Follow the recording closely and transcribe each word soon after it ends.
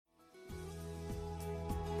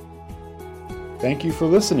Thank you for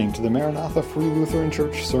listening to the Maranatha Free Lutheran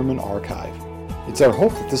Church Sermon Archive. It's our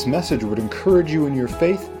hope that this message would encourage you in your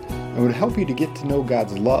faith and would help you to get to know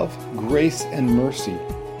God's love, grace, and mercy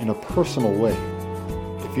in a personal way.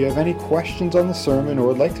 If you have any questions on the sermon or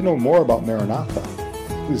would like to know more about Maranatha,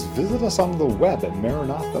 please visit us on the web at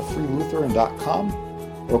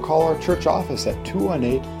maranathafreelutheran.com or call our church office at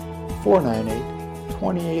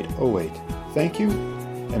 218-498-2808. Thank you,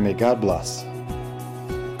 and may God bless.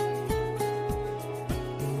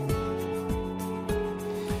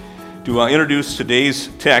 To introduce today's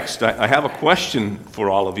text, I have a question for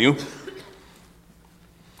all of you.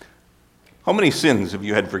 How many sins have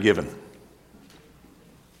you had forgiven?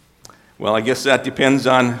 Well, I guess that depends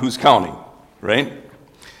on who's counting, right?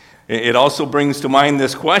 It also brings to mind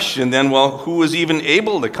this question then, well, who is even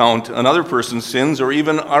able to count another person's sins or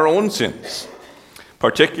even our own sins?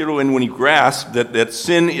 Particularly when you grasp that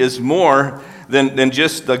sin is more than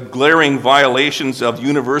just the glaring violations of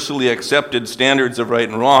universally accepted standards of right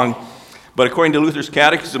and wrong. But according to Luther's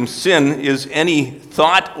Catechism, sin is any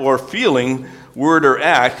thought or feeling, word or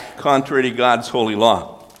act contrary to God's holy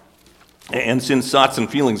law. And since thoughts and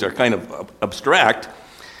feelings are kind of abstract,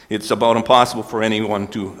 it's about impossible for anyone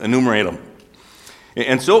to enumerate them.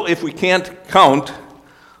 And so if we can't count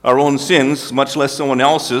our own sins, much less someone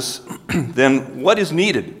else's, then what is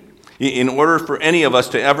needed in order for any of us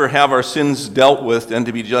to ever have our sins dealt with and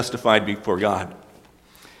to be justified before God?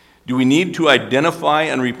 Do we need to identify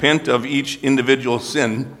and repent of each individual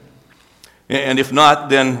sin? And if not,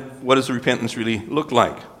 then what does repentance really look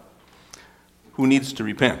like? Who needs to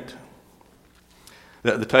repent?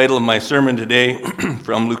 The title of my sermon today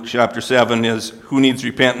from Luke chapter 7 is, Who Needs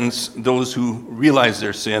Repentance? Those who realize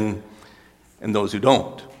their sin and those who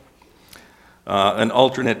don't. An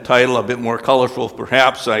alternate title, a bit more colorful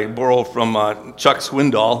perhaps, I borrow from Chuck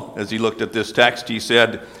Swindoll. As he looked at this text, he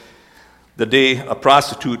said, "The day a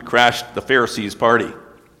prostitute crashed the Pharisees' party." I'd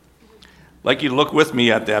like you to look with me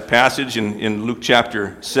at that passage in Luke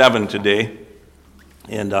chapter 7 today,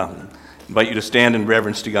 and invite you to stand in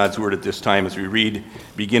reverence to God's word at this time as we read,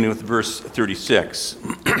 beginning with verse 36.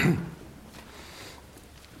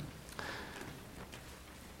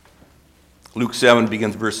 Luke 7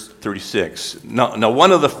 begins verse 36. Now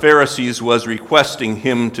one of the Pharisees was requesting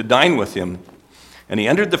him to dine with him, and he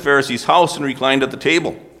entered the Pharisee's house and reclined at the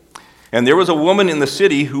table. And there was a woman in the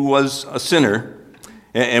city who was a sinner,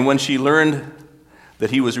 and when she learned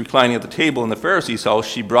that he was reclining at the table in the Pharisee's house,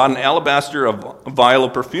 she brought an alabaster vial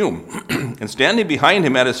of perfume. And standing behind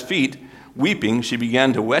him at his feet, weeping, she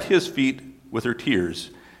began to wet his feet with her tears,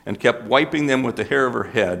 and kept wiping them with the hair of her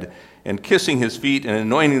head, and kissing his feet and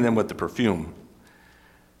anointing them with the perfume.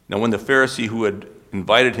 Now when the Pharisee who had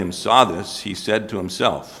invited him saw this, he said to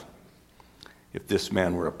himself, "If this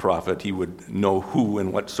man were a prophet, he would know who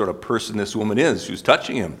and what sort of person this woman is who's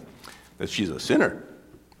touching him, that she's a sinner."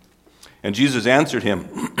 And Jesus answered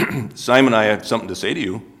him, "Simon, I have something to say to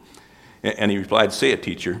you." And he replied, "Say it,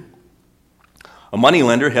 teacher." A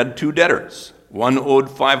moneylender had two debtors. One owed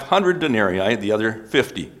 500 denarii, the other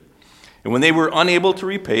 50. And when they were unable to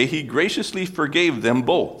repay, he graciously forgave them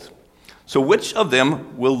both. So which of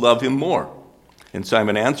them will love him more? And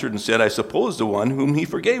Simon answered and said, "I suppose the one whom he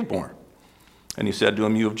forgave more." And he said to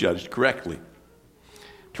him, "You have judged correctly."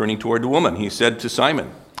 Turning toward the woman, he said to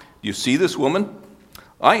Simon, "Do you see this woman?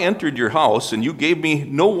 I entered your house, and you gave me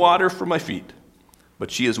no water for my feet,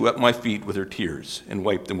 but she has wet my feet with her tears and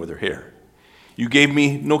wiped them with her hair. You gave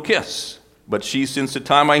me no kiss, but she, since the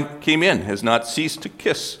time I came in, has not ceased to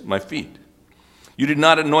kiss my feet. You did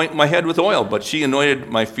not anoint my head with oil, but she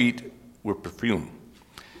anointed my feet with perfume.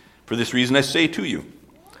 For this reason I say to you,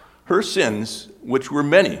 her sins, which were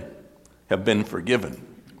many, have been forgiven.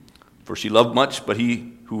 For she loved much, but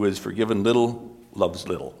he who is forgiven little loves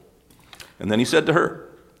little." And then he said to her,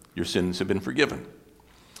 "Your sins have been forgiven."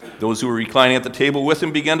 Those who were reclining at the table with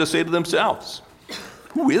him began to say to themselves,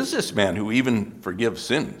 "Who is this man who even forgives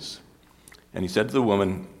sins?" And he said to the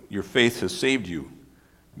woman, "Your faith has saved you.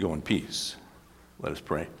 Go in peace." Let us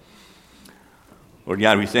pray. Lord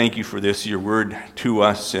God, we thank you for this, your word to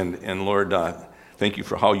us. And Lord, thank you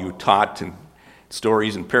for how you taught and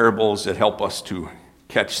stories and parables that help us to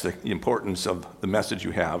catch the importance of the message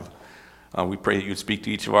you have. We pray that you'd speak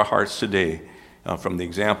to each of our hearts today from the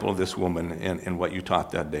example of this woman and what you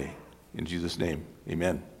taught that day. In Jesus' name,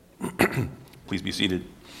 amen. Please be seated.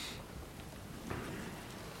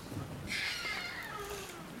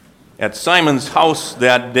 At Simon's house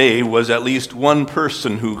that day was at least one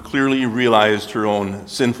person who clearly realized her own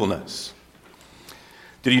sinfulness.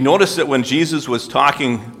 Did you notice that when Jesus was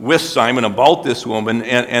talking with Simon about this woman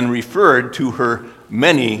and referred to her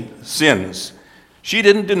many sins, she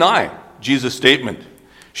didn't deny Jesus' statement.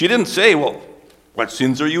 She didn't say, well, what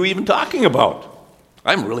sins are you even talking about?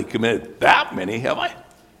 I haven't really committed that many, have I?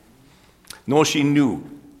 No, she knew.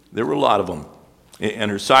 There were a lot of them.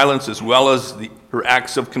 And her silence, as well as her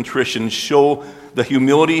acts of contrition, show the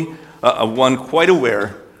humility of one quite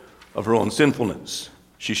aware of her own sinfulness.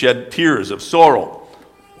 She shed tears of sorrow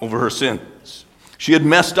over her sins. She had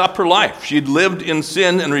messed up her life. She had lived in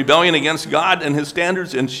sin and rebellion against God and his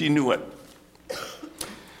standards, and she knew it.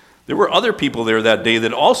 There were other people there that day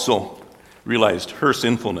that also realized her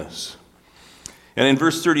sinfulness. And in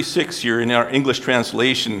verse 36 here, in our English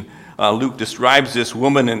translation, Luke describes this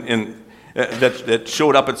woman that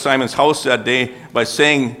showed up at Simon's house that day by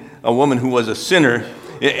saying a woman who was a sinner.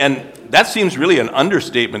 And that seems really an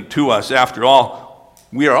understatement to us. After all,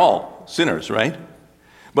 we are all sinners, right?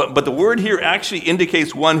 But the word here actually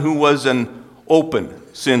indicates one who was an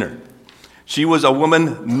open sinner. She was a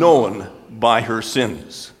woman known by her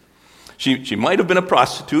sins. She might have been a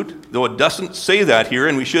prostitute, though it doesn't say that here,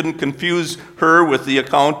 and we shouldn't confuse her with the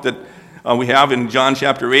account that we have in John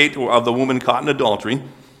chapter 8 of the woman caught in adultery.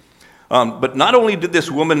 But not only did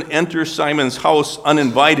this woman enter Simon's house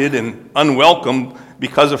uninvited and unwelcome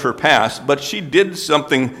because of her past, but she did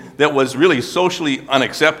something that was really socially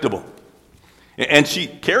unacceptable. And she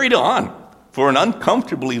carried on for an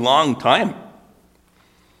uncomfortably long time.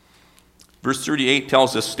 Verse 38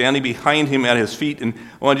 tells us, standing behind him at his feet, and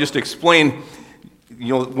I want to just explain,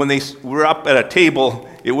 when they were up at a table,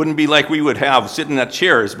 it wouldn't be like we would have sitting at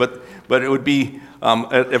chairs, but it would be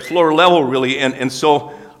at floor level, really, and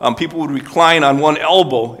so people would recline on one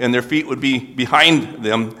elbow, and their feet would be behind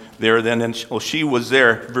them there then, and she was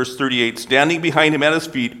there. Verse 38, standing behind him at his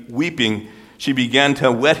feet, weeping, she began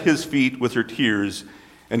to wet his feet with her tears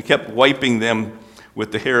and kept wiping them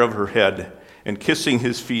with the hair of her head and kissing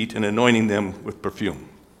his feet and anointing them with perfume.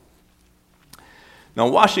 Now,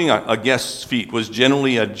 washing a guest's feet was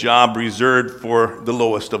generally a job reserved for the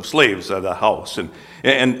lowest of slaves at the house.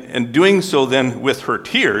 And doing so then with her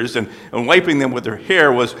tears and wiping them with her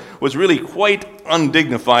hair was really quite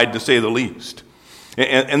undignified, to say the least.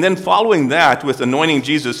 And then following that with anointing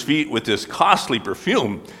Jesus' feet with this costly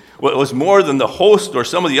perfume was more than the host or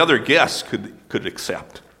some of the other guests could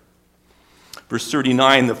accept. Verse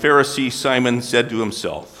 39, the Pharisee Simon said to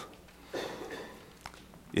himself,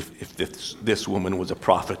 if this woman was a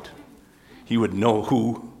prophet, he would know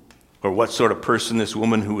who or what sort of person this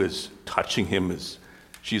woman who is touching him is.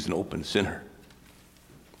 She's an open sinner.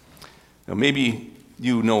 Now maybe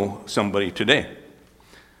you know somebody today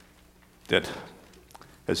that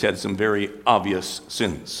has had some very obvious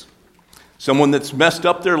sins. Someone that's messed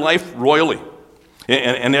up their life royally,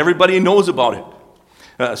 and everybody knows about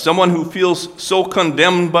it. Someone who feels so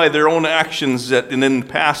condemned by their own actions that in the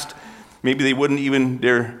past, maybe they wouldn't even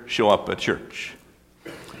dare show up at church.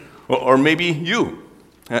 Or maybe you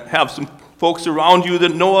have some folks around you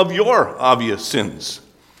that know of your obvious sins,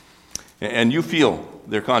 and you feel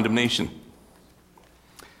their condemnation.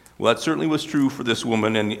 Well, that certainly was true for this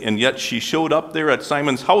woman, and yet she showed up there at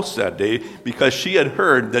Simon's house that day because she had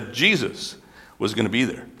heard that Jesus was going to be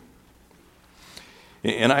there.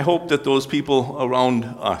 And I hope that those people around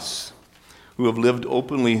us who have lived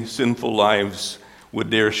openly sinful lives would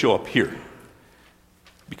dare show up here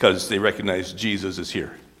because they recognize Jesus is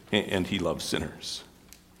here and he loves sinners.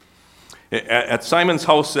 At Simon's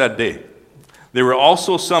house that day, there were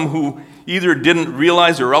also some who either didn't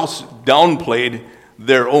realize or else downplayed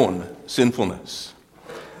their own sinfulness.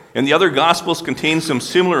 And the other Gospels contain some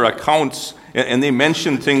similar accounts, and they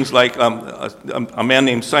mention things like a man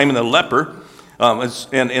named Simon the leper.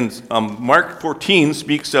 And Mark 14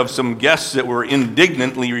 speaks of some guests that were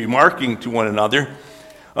indignantly remarking to one another.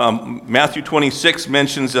 Matthew 26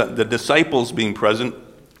 mentions the disciples being present.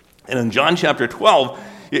 And in John chapter 12,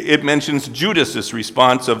 it mentions Judas'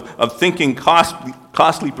 response of thinking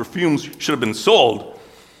costly perfumes should have been sold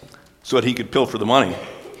so that he could pilfer the money.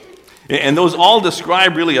 And those all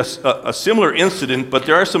describe really a similar incident, but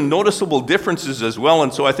there are some noticeable differences as well,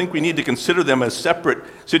 and so I think we need to consider them as separate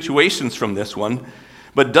situations from this one.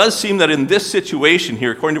 But it does seem that in this situation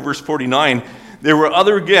here, according to verse 49, there were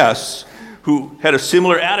other guests who had a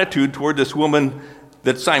similar attitude toward this woman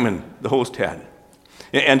that Simon, the host, had.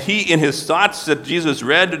 And he, in his thoughts that Jesus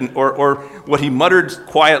read, or what he muttered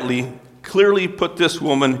quietly, clearly put this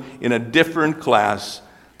woman in a different class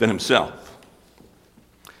than himself.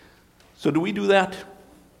 So do we do that?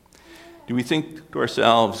 Do we think to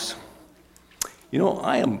ourselves,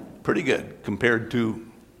 I am pretty good compared to,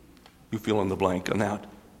 you fill in the blank on that.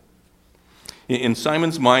 In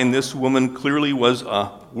Simon's mind, this woman clearly was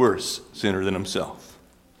a worse sinner than himself.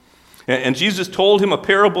 And Jesus told him a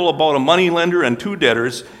parable about a moneylender and two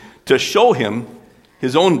debtors to show him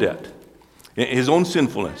his own debt, his own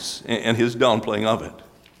sinfulness, and his downplaying of it.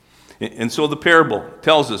 And so the parable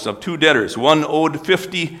tells us of two debtors. One owed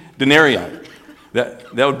 50 denarii.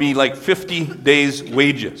 That would be like 50 days'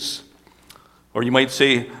 wages. Or you might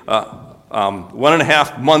say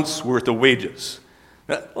 1.5 months' worth of wages.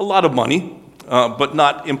 A lot of money, but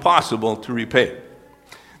not impossible to repay.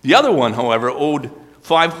 The other one, however, owed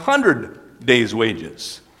 500 days'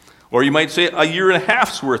 wages. Or you might say 1.5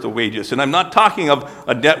 years' worth of wages. And I'm not talking of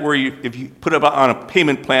a debt where if you put it on a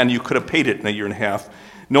payment plan, you could have paid it in 1.5 years.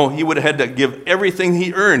 No, he would have had to give everything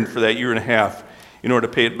he earned for that 1.5 years in order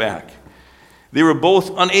to pay it back. They were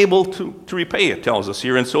both unable to repay, it tells us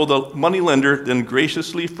here, and so the moneylender then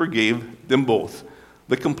graciously forgave them both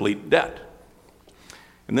the complete debt.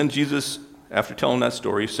 And then Jesus, after telling that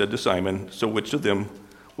story, said to Simon, "So which of them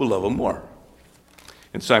will love him more?"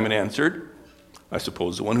 And Simon answered, "I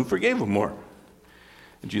suppose the one who forgave him more."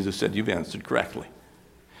 And Jesus said, "You've answered correctly."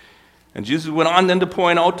 And Jesus went on then to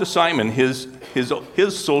point out to Simon his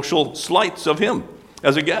social slights of him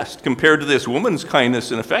as a guest compared to this woman's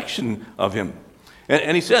kindness and affection of him.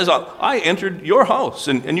 And he says, "I entered your house,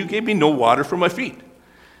 and you gave me no water for my feet.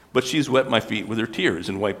 But she's wet my feet with her tears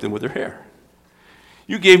and wiped them with her hair.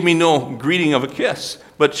 You gave me no greeting of a kiss,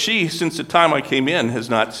 but she, since the time I came in, has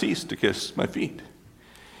not ceased to kiss my feet.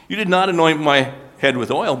 You did not anoint my head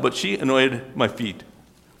with oil, but she anointed my feet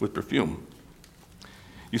with perfume."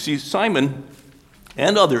 You see, Simon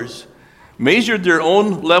and others measured their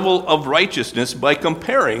own level of righteousness by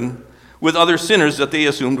comparing with other sinners that they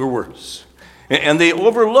assumed were worse. And they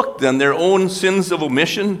overlooked then their own sins of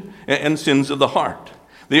omission and sins of the heart.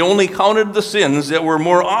 They only counted the sins that were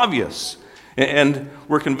more obvious and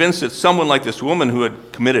were convinced that someone like this woman who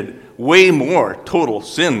had committed way more total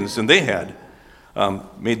sins than they had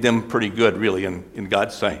made them pretty good, really, in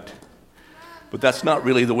God's sight. But that's not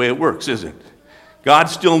really the way it works, is it? God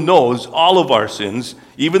still knows all of our sins,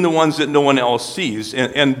 even the ones that no one else sees,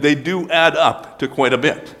 and they do add up to quite a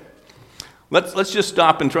bit. Let's just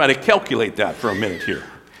stop and try to calculate that for a minute here.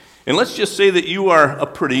 And let's just say that you are a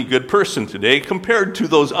pretty good person today compared to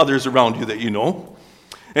those others around you that you know.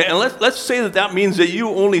 And let's say that means that you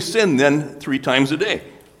only sin then 3 times a day.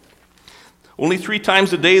 Only 3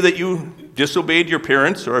 times a day that you disobeyed your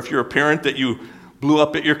parents, or if you're a parent that you blew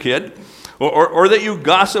up at your kid, or that you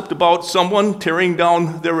gossiped about someone, tearing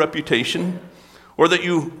down their reputation, or that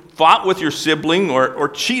you fought with your sibling, or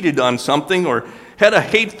cheated on something, or had a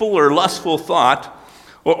hateful or lustful thought,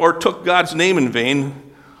 or took God's name in vain,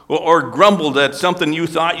 or grumbled at something you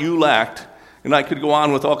thought you lacked. And I could go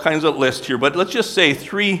on with all kinds of lists here, but let's just say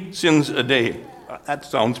 3 sins a day. That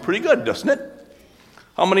sounds pretty good, doesn't it?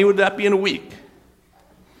 How many would that be in a week?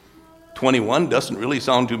 21 doesn't really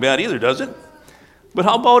sound too bad either, does it? But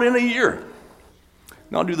how about in a year?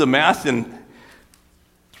 Now do the math, and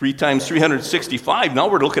 3 times 365, now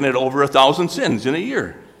we're looking at over 1,000 sins in a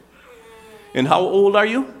year. And how old are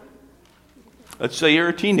you? Let's say you're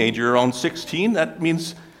a teenager, around 16. That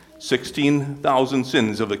means 16,000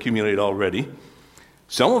 sins have accumulated already.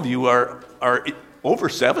 Some of you are over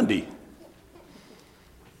 70.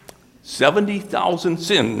 70,000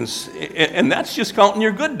 sins, and that's just counting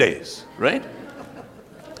your good days, right?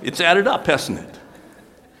 It's added up, hasn't it?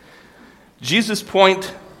 Jesus'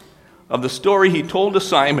 point of the story he told to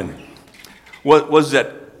Simon was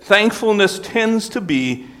that thankfulness tends to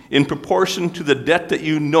be in proportion to the debt that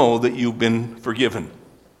you know that you've been forgiven.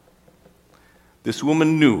 This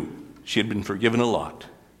woman knew she had been forgiven a lot,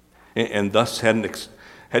 and thus had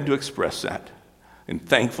to express that in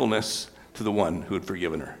thankfulness to the one who had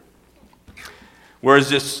forgiven her. Whereas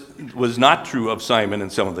this was not true of Simon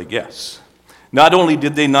and some of the guests. Not only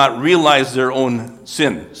did they not realize their own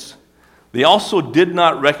sins, they also did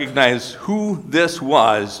not recognize who this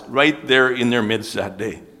was right there in their midst that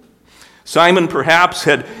day. Simon perhaps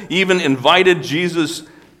had even invited Jesus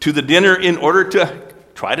to the dinner in order to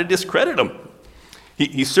try to discredit him.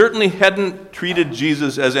 He certainly hadn't treated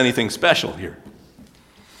Jesus as anything special here.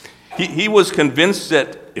 He was convinced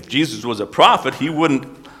that if Jesus was a prophet, he wouldn't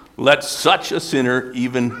let such a sinner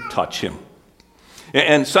even touch him.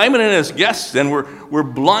 And Simon and his guests then were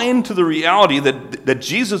blind to the reality that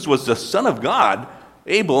Jesus was the Son of God,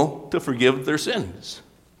 able to forgive their sins.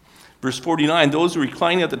 Verse 49, those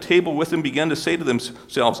reclining at the table with him began to say to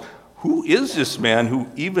themselves, "Who is this man who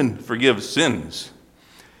even forgives sins?"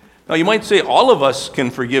 Now you might say all of us can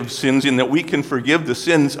forgive sins in that we can forgive the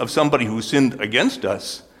sins of somebody who sinned against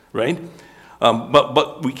us, right?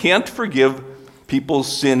 But we can't forgive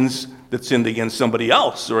people's sins that sinned against somebody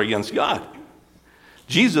else or against God.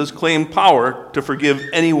 Jesus claimed power to forgive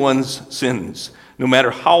anyone's sins, no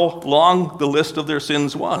matter how long the list of their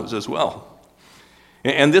sins was as well.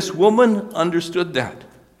 And this woman understood that.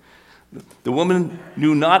 The woman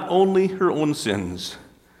knew not only her own sins,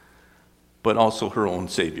 but also her own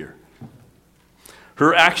Savior.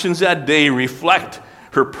 Her actions that day reflect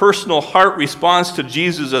her personal heart response to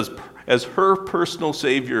Jesus as her personal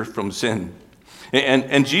Savior from sin.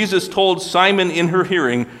 And Jesus told Simon in her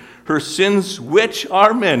hearing, her sins, which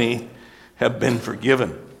are many, have been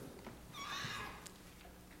forgiven.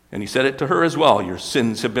 And he said it to her as well, your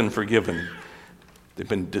sins have been forgiven. They've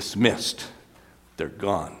been dismissed. They're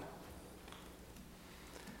gone.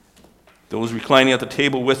 Those reclining at the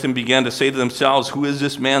table with him began to say to themselves, who is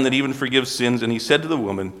this man that even forgives sins? And he said to the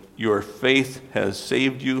woman, your faith has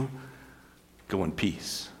saved you. Go in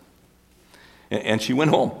peace. And she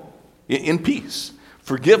went home in peace,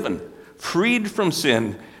 forgiven, freed from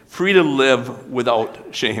sin, free to live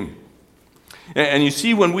without shame. And you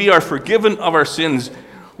see, when we are forgiven of our sins,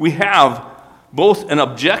 we have both an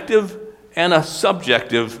objective and a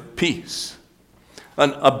subjective peace.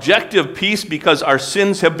 An objective peace because our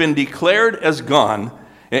sins have been declared as gone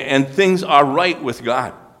and things are right with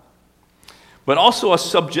God. But also a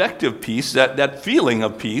subjective peace, that feeling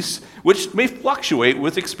of peace, which may fluctuate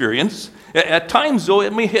with experience. At times, though,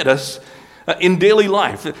 it may hit us in daily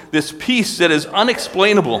life. This peace that is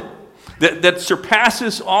unexplainable, that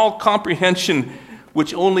surpasses all comprehension,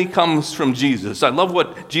 which only comes from Jesus. I love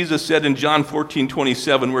what Jesus said in John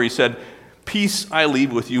 14:27, where he said, peace I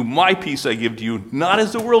leave with you, my peace I give to you, not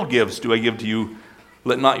as the world gives do I give to you.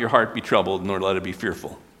 Let not your heart be troubled, nor let it be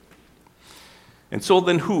fearful. And so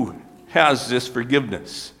then who has this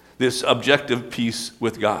forgiveness, this objective peace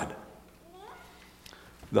with God?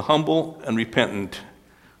 The humble and repentant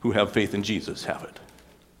who have faith in Jesus have it.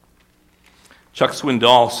 Chuck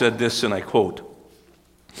Swindoll said this, and I quote,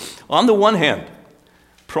 on the one hand,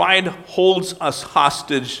 pride holds us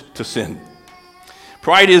hostage to sin.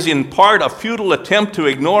 Pride is in part a futile attempt to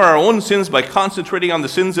ignore our own sins by concentrating on the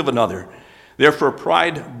sins of another. Therefore,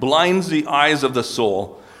 pride blinds the eyes of the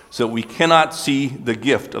soul so that we cannot see the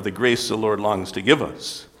gift of the grace the Lord longs to give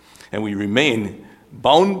us, and we remain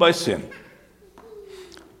bound by sin.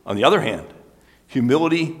 On the other hand,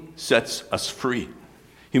 humility sets us free.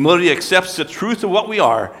 Humility accepts the truth of what we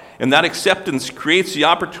are, and that acceptance creates the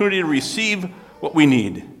opportunity to receive what we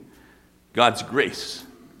need, God's grace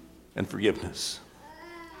and forgiveness.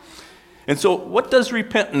 And so what does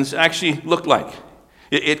repentance actually look like?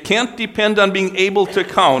 It can't depend on being able to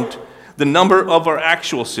count the number of our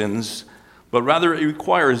actual sins, but rather it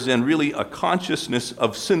requires then really a consciousness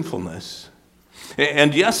of sinfulness.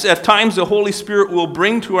 And yes, at times the Holy Spirit will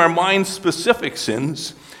bring to our minds specific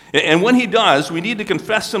sins. And when he does, we need to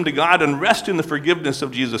confess them to God and rest in the forgiveness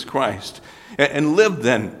of Jesus Christ and live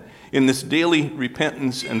then in this daily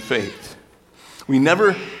repentance and faith. We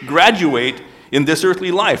never graduate in this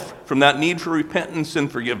earthly life from that need for repentance and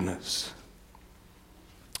forgiveness.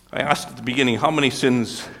 I asked at the beginning, how many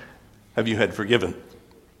sins have you had forgiven?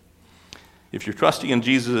 If you're trusting in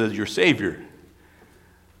Jesus as your Savior,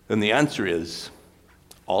 then the answer is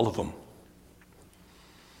all of them.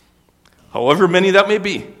 However many that may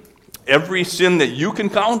be, every sin that you can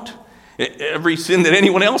count, every sin that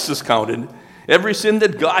anyone else has counted, every sin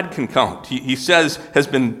that God can count, he says, has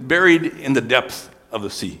been buried in the depth of the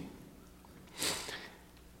sea.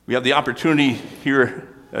 We have the opportunity here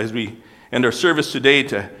as we end our service today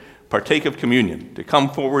to partake of communion, to come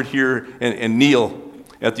forward here and kneel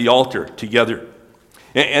at the altar together.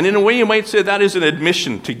 And in a way you might say that is an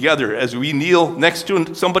admission together as we kneel next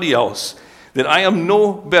to somebody else, that I am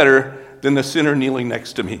no better than the sinner kneeling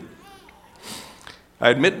next to me. I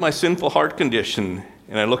admit my sinful heart condition,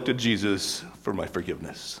 and I look to Jesus for my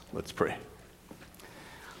forgiveness. Let's pray.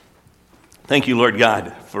 Thank you, Lord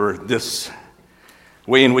God, for this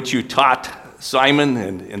way in which you taught Simon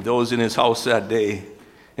and those in his house that day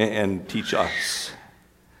and teach us.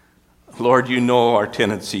 Lord, you know our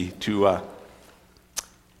tendency to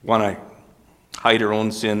want to hide our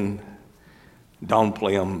own sin,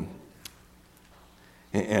 downplay them,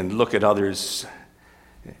 and look at others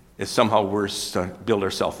as somehow worse to build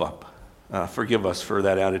ourselves up. Forgive us for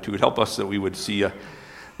that attitude. Help us that we would see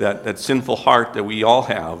that sinful heart that we all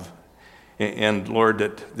have. And Lord,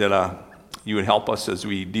 that you would help us as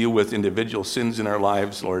we deal with individual sins in our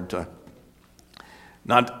lives, Lord, to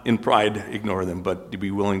not in pride ignore them, but to be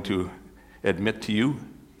willing to admit to you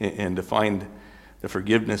and to find the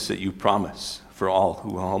forgiveness that you promise for all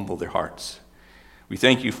who humble their hearts. We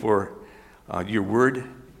thank you for your word.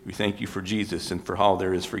 We thank you for Jesus and for how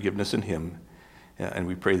there is forgiveness in him. And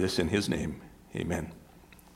we pray this in his name. Amen.